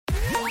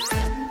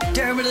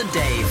Dermot and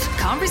Dave.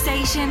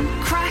 Conversation,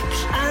 crack,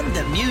 And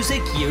the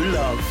music you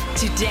love.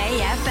 Today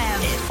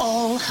FM. It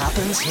all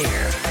happens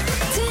here.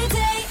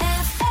 Today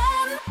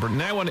FM. But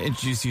now I want to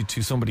introduce you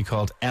to somebody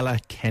called Ella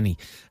Kenny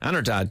and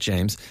her dad,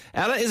 James.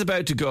 Ella is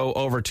about to go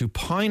over to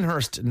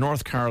Pinehurst,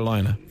 North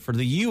Carolina for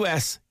the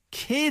US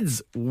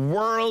Kids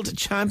World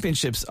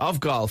Championships of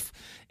Golf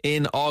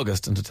in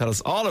August. And to tell us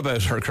all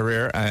about her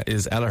career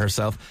is Ella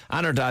herself,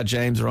 and her dad,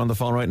 James, are on the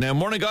phone right now.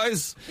 Morning,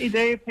 guys. Hey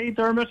Dave, hey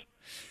Dermot.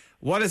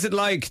 What is it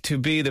like to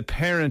be the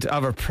parent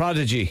of a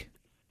prodigy?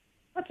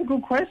 That's a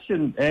good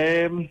question.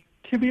 To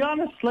be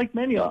honest, like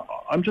many,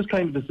 I'm just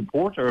kind of a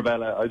supporter of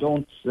Ella. I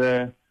don't,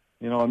 I'm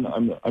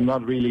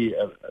not really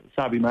a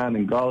savvy man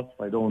in golf.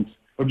 I'm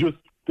just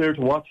there to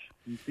watch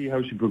and see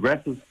how she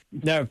progresses.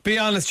 Now, be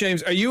honest,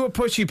 James, are you a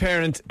pushy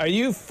parent? Are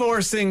you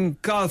forcing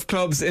golf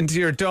clubs into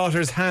your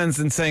daughter's hands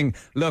and saying,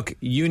 look,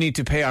 you need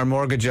to pay our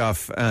mortgage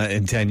off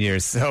in 10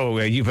 years, so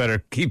you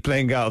better keep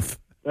playing golf?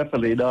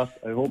 Definitely not.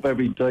 I hope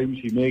every time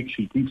she makes,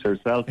 she keeps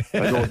herself.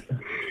 I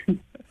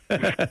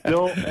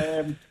don't.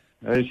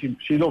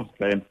 She loves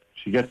playing.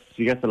 She gets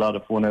a lot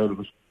of fun out of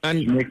it. And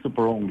she makes up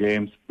her own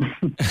games.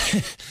 And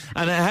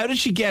how did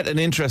she get an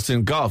interest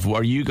in golf?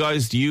 Do you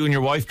and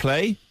your wife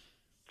play?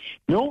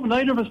 No,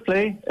 neither of us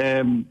play.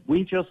 I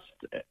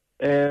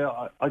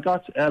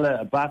got Ella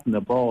a bat and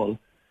a ball,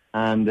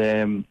 and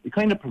it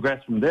kind of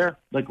progressed from there.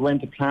 Like, we went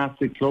to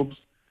plastic clubs,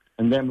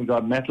 and then we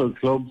got metal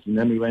clubs, and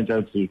then we went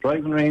out to the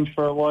driving range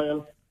for a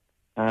while,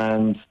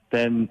 and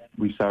then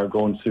we started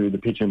going to the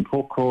pitch and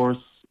putt course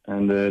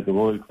and the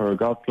Royal Curragh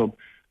Golf Club,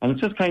 and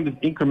it's just kind of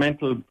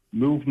incremental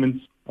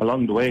movements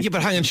along the way. Yeah,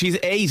 but hang on, she's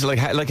 8.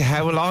 Like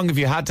how long have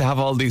you had to have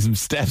all these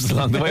steps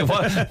along the way?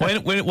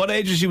 What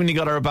age was she when you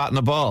got her a bat and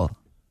a ball?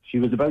 She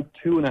was about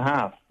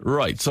 2.5.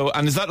 Right. So,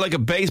 and is that like a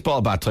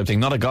baseball bat type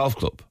thing, not a golf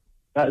club?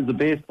 That is a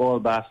baseball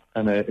bat,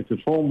 and it's a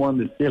foam one.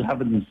 They still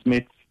have it in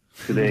Smith's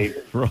today.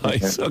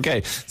 Right.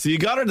 Okay. So you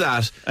got her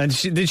that, And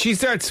did she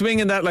start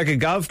swinging that like a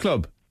golf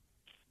club?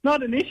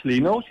 Not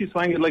initially, no. She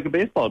swung it like a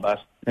baseball bat.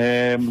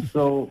 And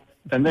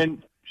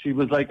then she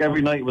was like,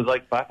 every night was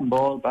like bat and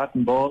ball,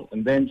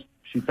 and then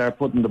she started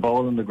putting the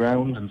ball on the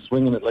ground and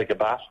swinging it like a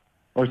bat,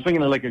 or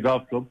swinging it like a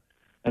golf club.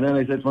 And then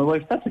I said to my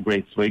wife, that's a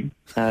great swing.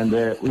 And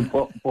we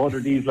bought her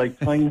these like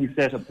tiny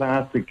set of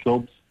plastic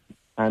clubs,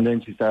 and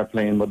then she started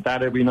playing with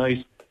that every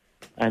night.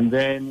 And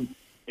then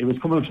it was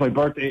coming up to my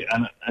birthday,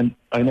 and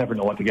I never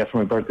know what to get for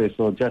my birthday.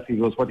 So Jesse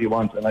goes, what do you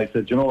want? And I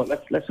said, you know what,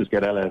 let's just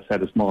get Ella a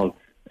set of small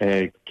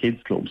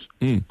kids clubs.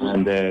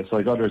 And so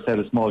I got her a set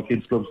of small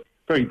kids clubs,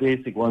 very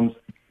basic ones.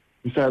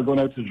 We started going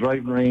out to the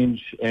driving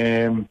range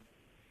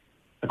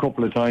a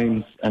couple of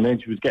times, and then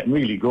she was getting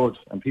really good,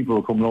 and people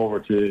were coming over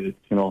to,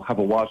 have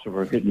a watch of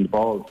her hitting the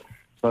balls.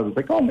 So I was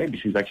like, oh, maybe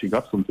she's actually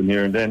got something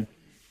here, and then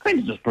kind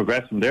of just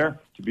progressed from there,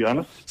 to be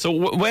honest. So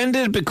when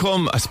did it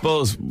become, I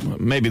suppose,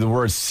 maybe the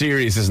word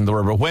serious isn't the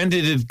word, but when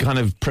did it kind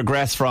of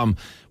progress from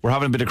we're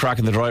having a bit of crack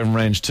in the driving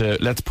range to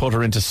let's put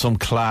her into some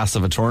class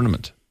of a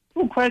tournament?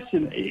 Good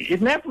question.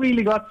 It never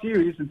really got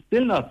serious. It's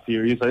still not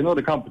serious. I know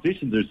the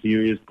competitions are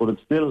serious, but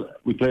it's still,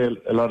 we play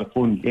a lot of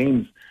fun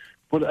games.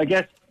 But I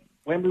guess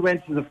when we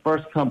went to the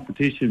first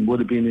competition would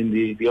have been in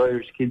the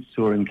Irish Kids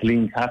Tour in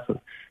Killeen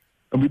Castle.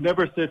 And we'd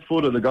never set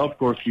foot on the golf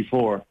course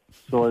before.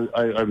 So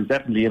I was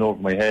definitely in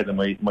over my head, and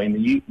my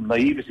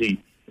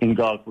naivety in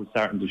golf was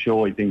starting to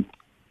show, I think.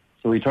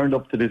 So we turned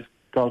up to this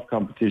golf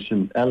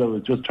competition. Ella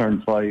was just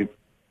turned 5.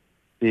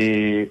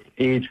 The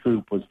age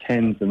group was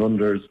 10s and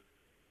unders.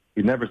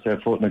 We'd never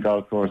set foot in a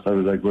golf course. I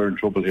was like, we're in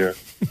trouble here.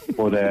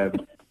 But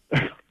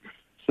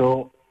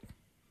so,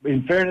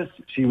 in fairness,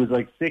 she was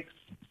like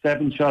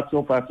 6-7 shots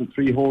up after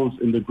 3 holes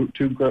in the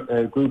two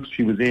groups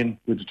she was in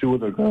with the 2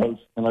 other girls.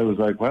 And I was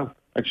like, well,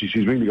 actually,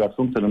 she's really got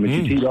something. And when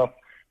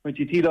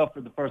she teed off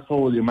for the first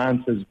hole, your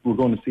man says, we're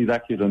going to see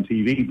that kid on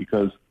TV,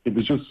 because it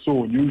was just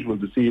so unusual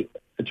to see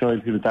a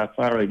child hit it that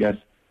far, I guess,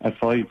 at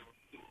 5.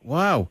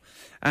 Wow.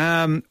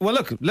 Well,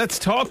 look, let's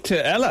talk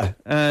to Ella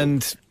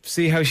and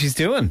see how she's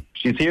doing.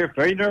 She's here,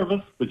 very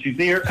nervous, but she's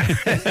here.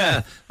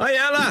 Hi,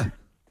 Ella.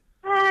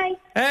 Hi.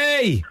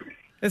 Hey,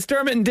 it's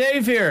Dermot and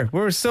Dave here.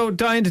 We're so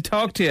dying to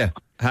talk to you.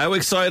 How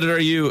excited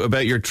are you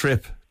about your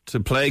trip to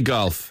play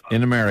golf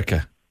in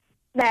America?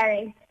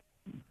 Very.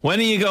 When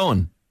are you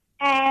going?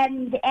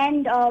 The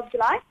end of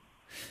July.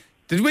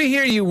 Did we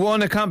hear you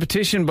won a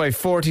competition by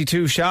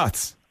 42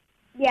 shots?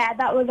 Yeah,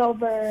 that was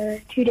over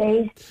 2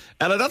 days.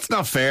 Ella, that's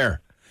not fair.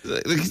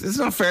 It's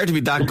not fair to be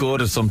that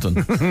good at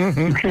something.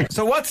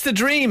 So what's the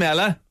dream,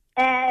 Ella?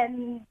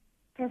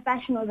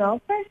 Professional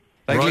golfer.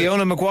 Like Right.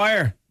 Leona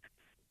Maguire?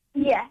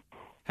 Yeah.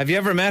 Have you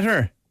ever met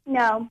her?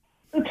 No.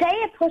 We play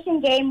a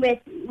putting game with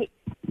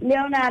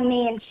Leona and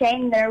me and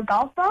Shane, their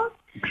golf balls,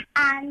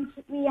 and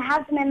we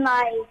have them in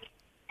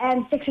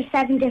like 6 or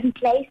 7 different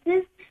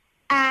places,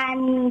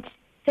 and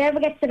whoever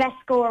gets the best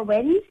score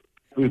wins.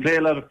 We play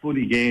a lot of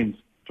footy games,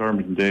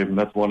 Dermot and Dave, and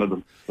that's one of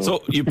them.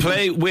 So you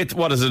play with,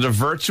 what is it, a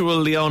virtual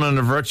Leona and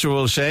a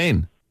virtual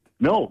Shane?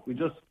 No, we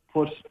just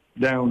put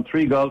down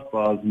 3 golf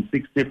balls in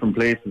 6 different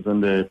places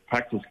on the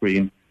practice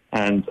screen,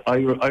 and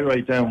I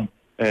write down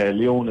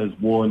Leona's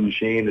 1,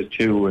 Shane is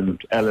 2,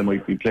 and Ella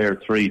might be player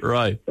 3.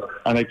 Right.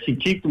 And I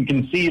keep them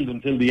concealed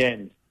until the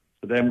end.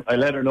 So then I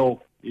let her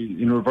know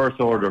in reverse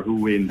order who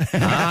wins.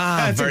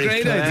 Ah, That's a very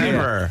great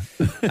clever.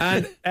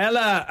 And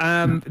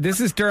Ella, this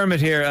is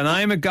Dermot here, and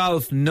I'm a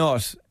golf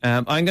nut.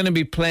 I'm going to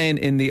be playing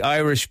in the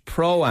Irish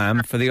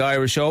Pro-Am for the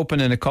Irish Open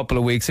in a couple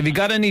of weeks. Have you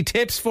got any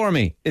tips for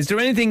me? Is there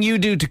anything you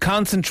do to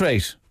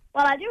concentrate?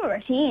 Well, I do a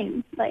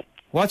routine. Like,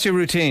 What's your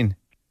routine?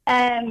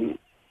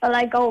 well,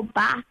 I go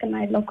back and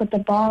I look at the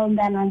ball, and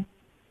then I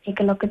take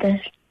a look at the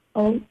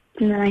hole,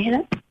 and then I hit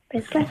it.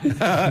 Basically.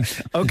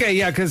 Okay,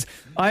 yeah, because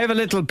I have a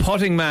little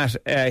putting mat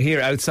here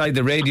outside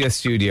the radio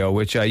studio,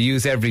 which I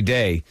use every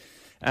day.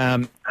 I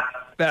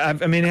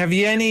mean, have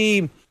you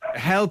any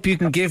help you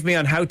can give me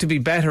on how to be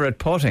better at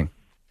putting?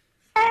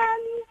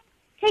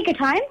 Take your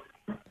time.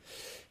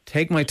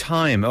 Take my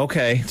time,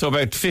 okay. So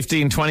about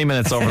 15, 20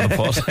 minutes over the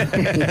putt.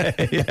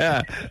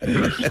 Yeah.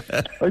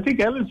 I think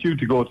Ella's due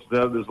to go to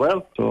that as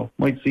well, so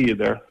might see you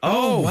there.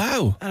 Oh,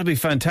 wow. That'll be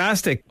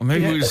fantastic. Well,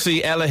 maybe we'll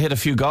see Ella hit a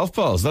few golf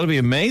balls. That'll be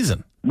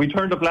amazing. We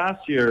turned up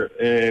last year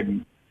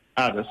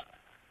at it,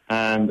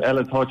 and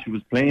Ella thought she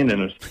was playing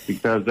in it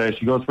because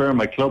she goes, "Where are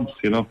my clubs?"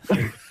 You know.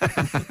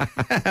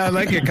 I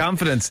like your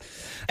confidence.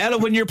 Ella,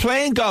 when you're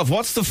playing golf,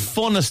 what's the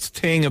funnest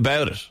thing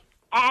about it?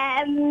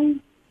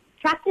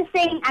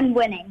 Practicing and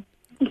winning.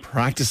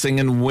 Practicing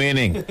and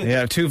winning.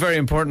 Yeah, two very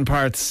important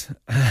parts.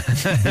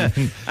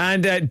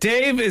 And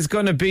Dave is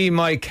going to be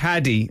my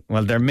caddy.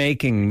 Well, they're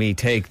making me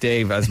take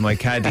Dave as my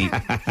caddy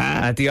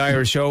at the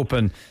Irish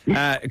Open.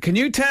 Can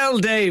you tell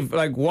Dave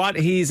like what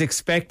he's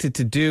expected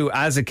to do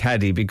as a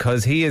caddy,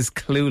 because he is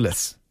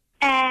clueless?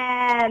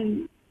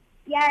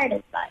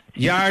 Yardage, like.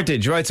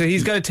 Yardage, right? So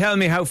he's got to tell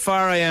me how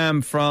far I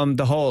am from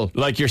the hole.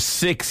 Like you're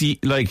six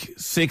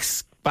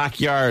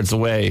backyards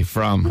away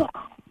from.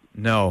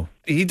 No,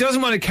 he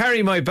doesn't want to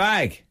carry my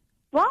bag.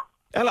 What?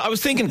 Ella, I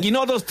was thinking, you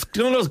know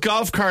those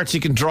golf carts you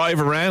can drive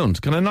around?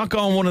 Can I not go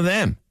on one of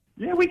them?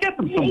 Yeah, we get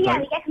them Yeah, sometimes.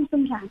 we get them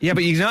sometimes. Yeah,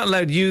 but you're not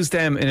allowed to use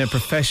them in a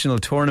professional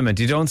tournament.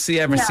 You don't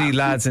see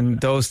lads in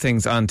those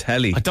things on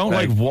telly. I don't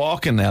like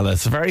walking, Ella.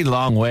 It's a very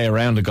long way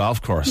around a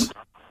golf course.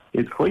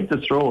 It's quite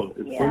the stroll.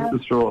 Quite the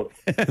stroll.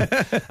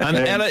 And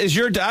Ella, is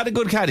your dad a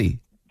good caddy?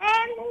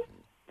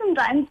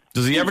 Sometimes.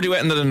 Does he ever do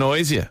anything that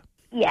annoys you?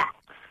 Yeah.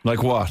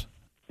 Like what?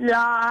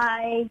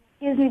 Like,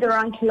 gives me the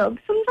wrong club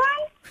sometimes.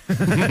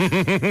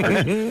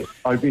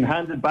 I've been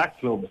handed back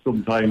clubs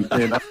sometimes,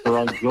 saying that's the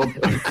wrong club.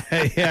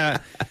 Yeah.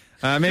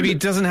 Maybe he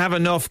doesn't have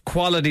enough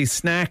quality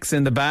snacks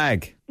in the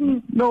bag.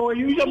 No,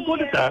 I'm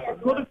good at that.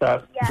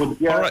 Yeah.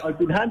 But yeah, All right. I've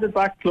been handed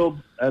back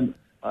clubs, and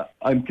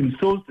I'm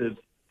consulted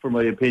for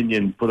my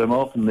opinion, but I'm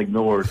often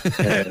ignored.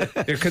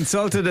 You're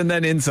consulted and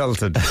then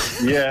insulted.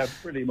 Yeah,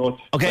 pretty much.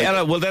 Okay,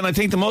 Ella, well then I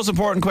think the most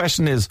important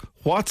question is,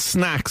 what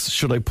snacks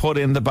should I put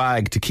in the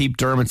bag to keep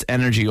Dermot's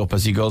energy up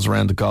as he goes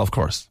around the golf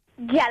course?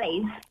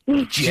 Jellies.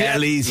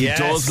 Jellies. He Yes.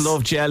 does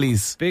love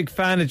jellies. Big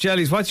fan of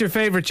jellies. What's your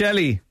favourite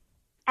jelly?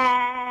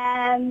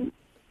 Cherry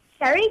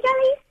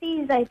jellies?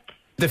 These, like,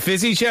 The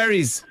fizzy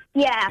cherries.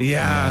 yeah.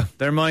 Yeah,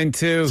 they're mine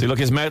too. See, look,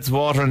 his mouth's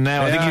watering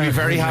now. I think he'd be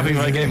very happy if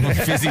I gave him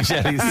fizzy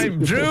jellies.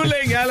 I'm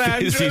drooling, Ella.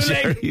 I'm Fizzy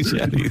drooling.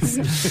 jellies.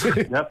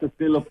 You have to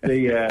fill up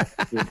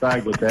the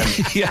bag with them.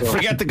 Yeah, So,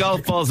 forget the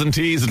golf balls and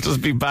tees. It'll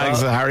just be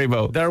bags of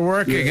Haribo. They're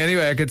working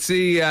anyway. I could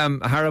see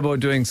Haribo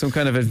doing some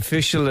kind of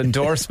official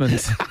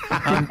endorsement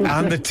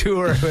on the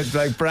tour with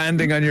like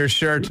branding on your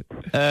shirt.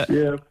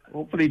 yeah.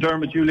 Hopefully,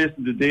 Dermot, you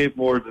listen to Dave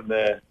more than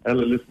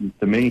Ella listens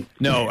to me.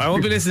 No, I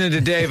won't be listening to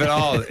Dave at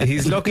all.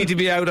 He's lucky to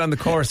be out on the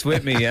course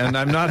with me, and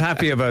I'm not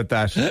happy about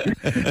that.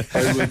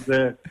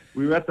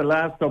 We were at the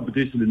last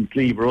competition in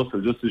Slieve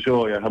Russell, just to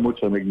show you how much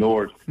I'm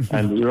ignored.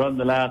 And we were on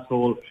the last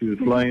hole. She was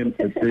flying.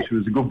 I'd say she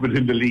was a good bit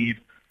in the lead.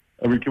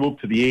 And we came up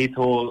to the 8th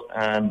hole,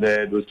 and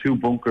there was 2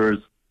 bunkers.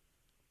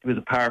 It was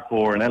a par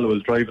 4, and Ella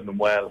was driving them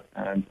well.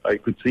 And I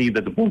could see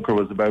that the bunker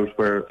was about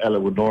where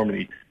Ella would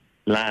normally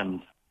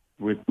land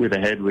with a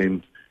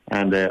headwind.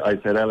 And I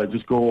said, Ella,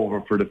 just go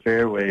over for the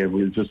fairway and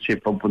we'll just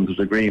chip up into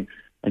the green.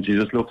 And she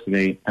just looks at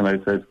me and I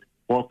said,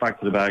 walk back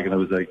to the bag. And I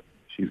was like,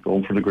 she's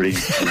going for the green.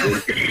 So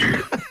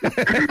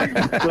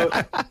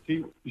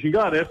she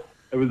got it.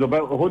 It was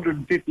about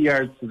 150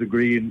 yards to the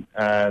green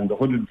and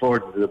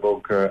 140 to the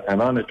bunker.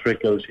 And on a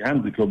trickle, she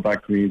handed the club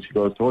back to me and she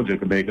goes, told you I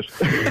could make it.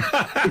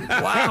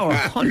 Wow,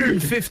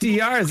 150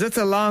 yards. That's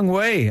a long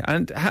way.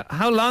 And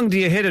how long do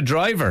you hit a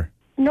driver?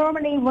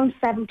 Normally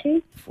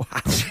 170.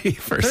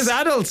 There's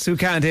adults who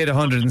can't hit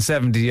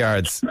 170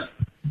 yards.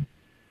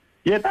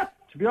 Yeah,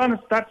 to be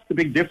honest, that's the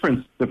big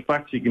difference. The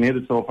fact she can hit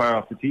it so far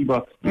off the tee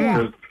box.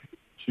 Because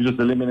she just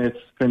eliminates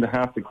kind of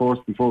half the course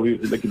before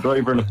like a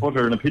driver and a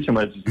putter and a pitcher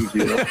match is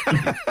usually, you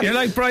know. You're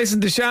like Bryson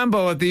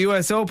DeChambeau at the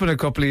US Open a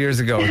couple of years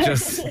ago.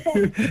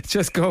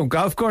 Just go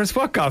golf course.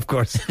 What golf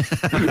course?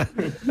 I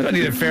don't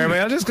need a fairway.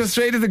 I'll just go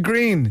straight to the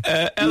green.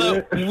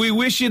 Ella, we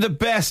wish you the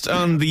best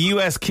on the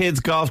US Kids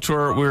Golf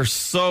Tour. We're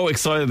so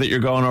excited that you're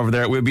going over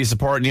there. We'll be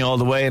supporting you all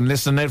the way and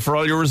listening out for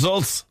all your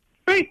results.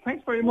 Great,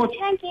 thanks very much.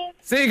 Thank you.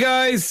 See you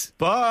guys.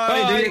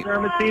 Bye. See you,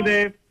 Dermot. See you,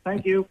 Dave.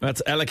 Thank you.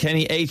 That's Ella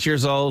Kenny, 8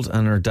 years old,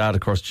 and her dad,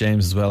 of course,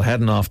 James, as well,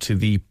 heading off to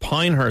the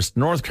Pinehurst,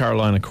 North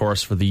Carolina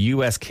course for the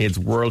US Kids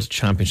World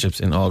Championships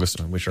in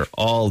August. I wish her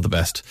all the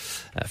best.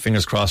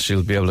 Fingers crossed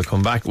she'll be able to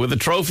come back with a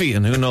trophy,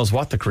 and who knows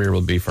what the career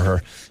will be for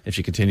her if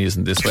she continues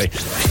in this way.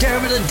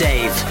 Dermot and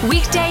Dave.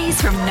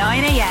 Weekdays from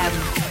 9 a.m.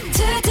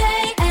 Today